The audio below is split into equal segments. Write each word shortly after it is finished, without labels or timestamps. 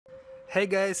Hey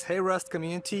guys, hey Rust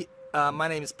community, my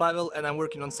name is Pavel and I'm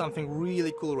working on something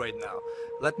really cool right now.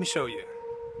 Let me show you.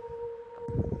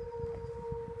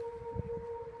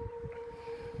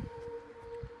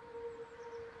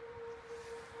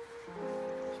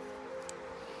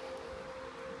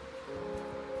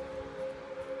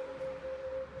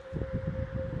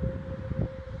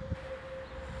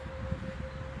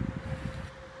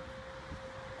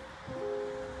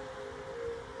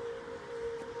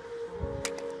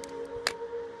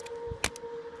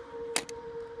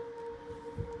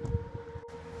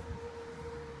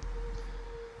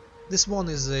 This one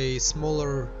is a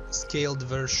smaller scaled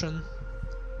version.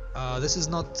 This is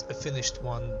not a finished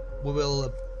one. We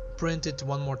will print it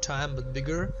one more time but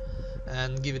bigger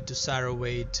and give it to Sarah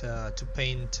Wade to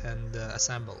paint and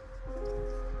assemble.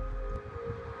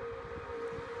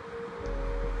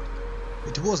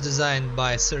 It was designed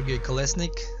by Sergey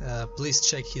Kolesnik. Please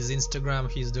check his Instagram,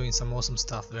 he's doing some awesome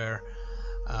stuff there.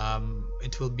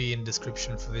 It will be in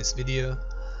description for this video.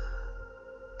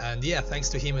 And yeah, thanks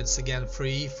to him, it's again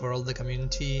free for all the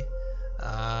community.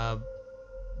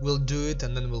 We'll do it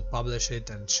and then we'll publish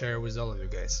it and share with all of you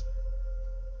guys.